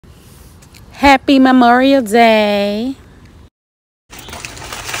Happy Memorial Day.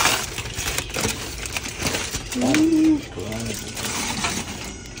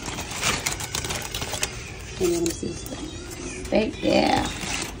 Steak, yeah.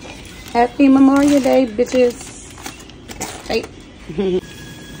 Happy Memorial Day, bitches. Steak.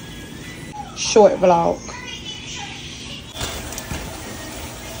 Short vlog.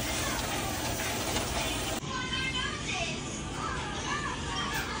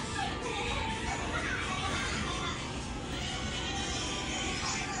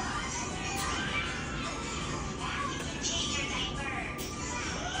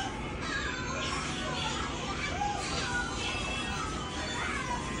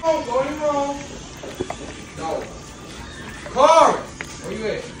 Oh, going wrong. No. Car! Where you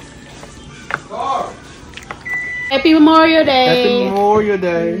at? Car! Happy Memorial Day. Happy Memorial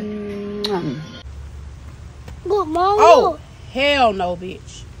Day. Good morning. Oh, hell no,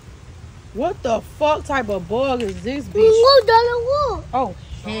 bitch. What the fuck type of bug is this, bitch? Oh,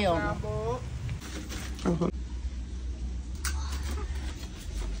 hell no.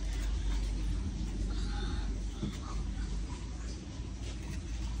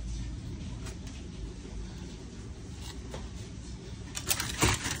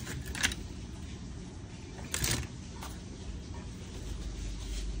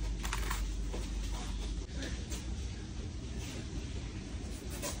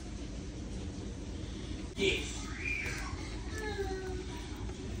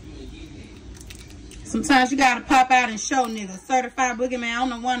 Sometimes you gotta pop out and show niggas. Certified boogeyman, I'm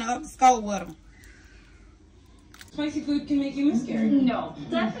the one up to score with them. Spicy food can make you miscarry. No,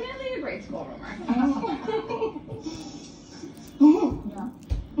 definitely a great school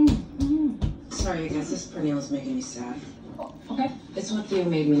Sorry, I guess this Pernille's making me sad. Oh, okay. It's what you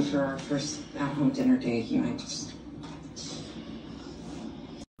made me for our first at-home dinner date. You know, I just...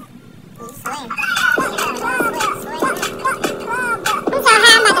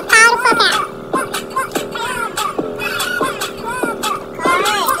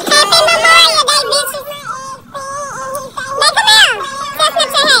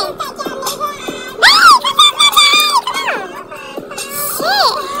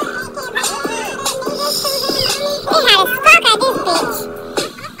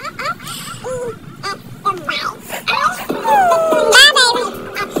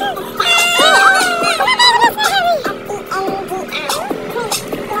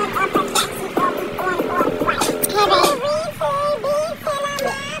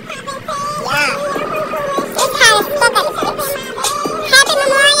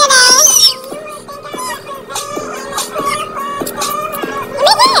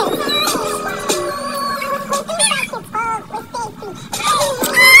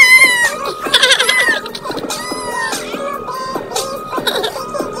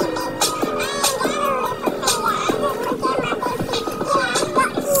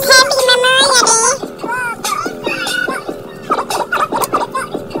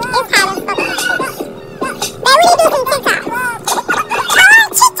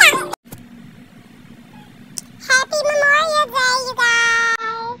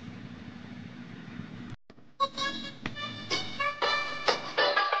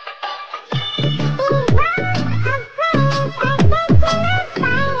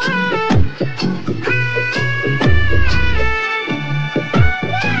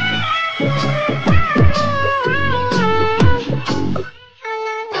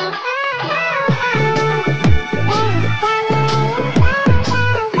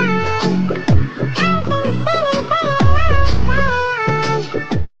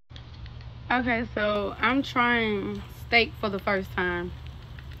 Okay, so I'm trying steak for the first time.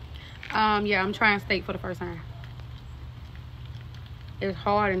 Yeah, I'm trying steak for the first time. It's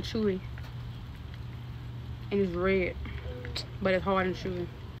hard and chewy. And it's red, but it's hard and chewy.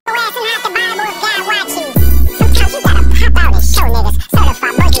 Sometimes you gotta pop out and show niggas.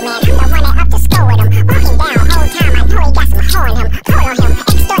 Certified boogeyman, I'm the one that up to score with him. Walking down the whole time, I know he got some hoe in him. Pull on him,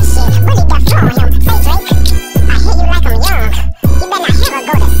 extortion, really got flow on him. Say Drake, I hear you like I'm young. You better not ever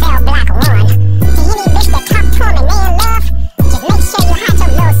go to cell block 1. To any bitch that talk to him and they in love, just make sure you hide your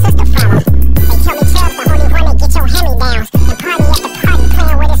little sister from him. They tell me Chubb's the only one that get your hand-me-downs. And party at the party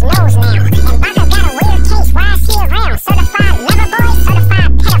playing with his nose now. And Baka got a weird case, why is he around? Certified lover boy,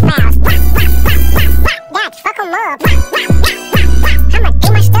 certified pedophiles. God, fuck him up. I'ma do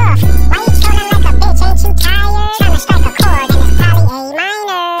my stuff. Why you trolling like a bitch? Ain't you tired? Tryna strike a chord and it's probably A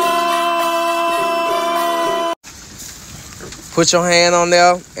minor. Put your hand on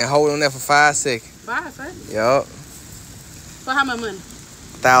there and hold on there for 5 seconds. 5 seconds? Yup. For how much money?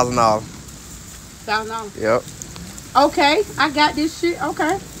 $1,000. $1,000. Yep. Okay, I got this shit.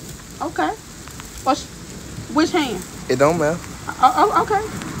 Okay. Okay. Or which hand? It don't matter. Oh, okay.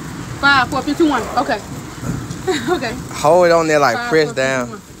 5, 4, 3, 2, 1. Okay. Okay. Hold it on there like 5, press 4, 3, 2, down.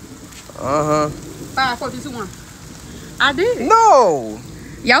 1. 5, 4, 3, 2, 1. I did. No.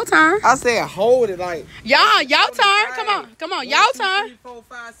 Your turn. I said hold it like. Y'all turn. Come on. Y'all turn. 3, 4,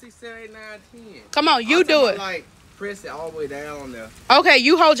 5, 6, 7, 8, 9, 10. Come on, you do it. Like press it all the way down on there. Okay,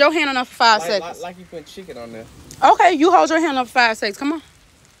 you hold your hand on there for 5 seconds. Like you put chicken on there. Okay, you hold your hand on for 5 seconds. Come on.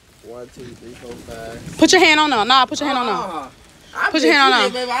 1, 2, 3, 4, 5. Put your hand on there. Nah, put your hand on there. Put your hand on there.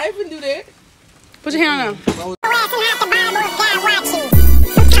 Baby, I ain't finna do that. Put your hand on there.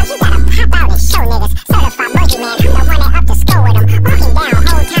 Sometimes you gotta pop out and show niggas. Certified boogeyman, I'm the one that up the score with them. Walking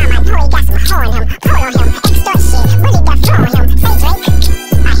down,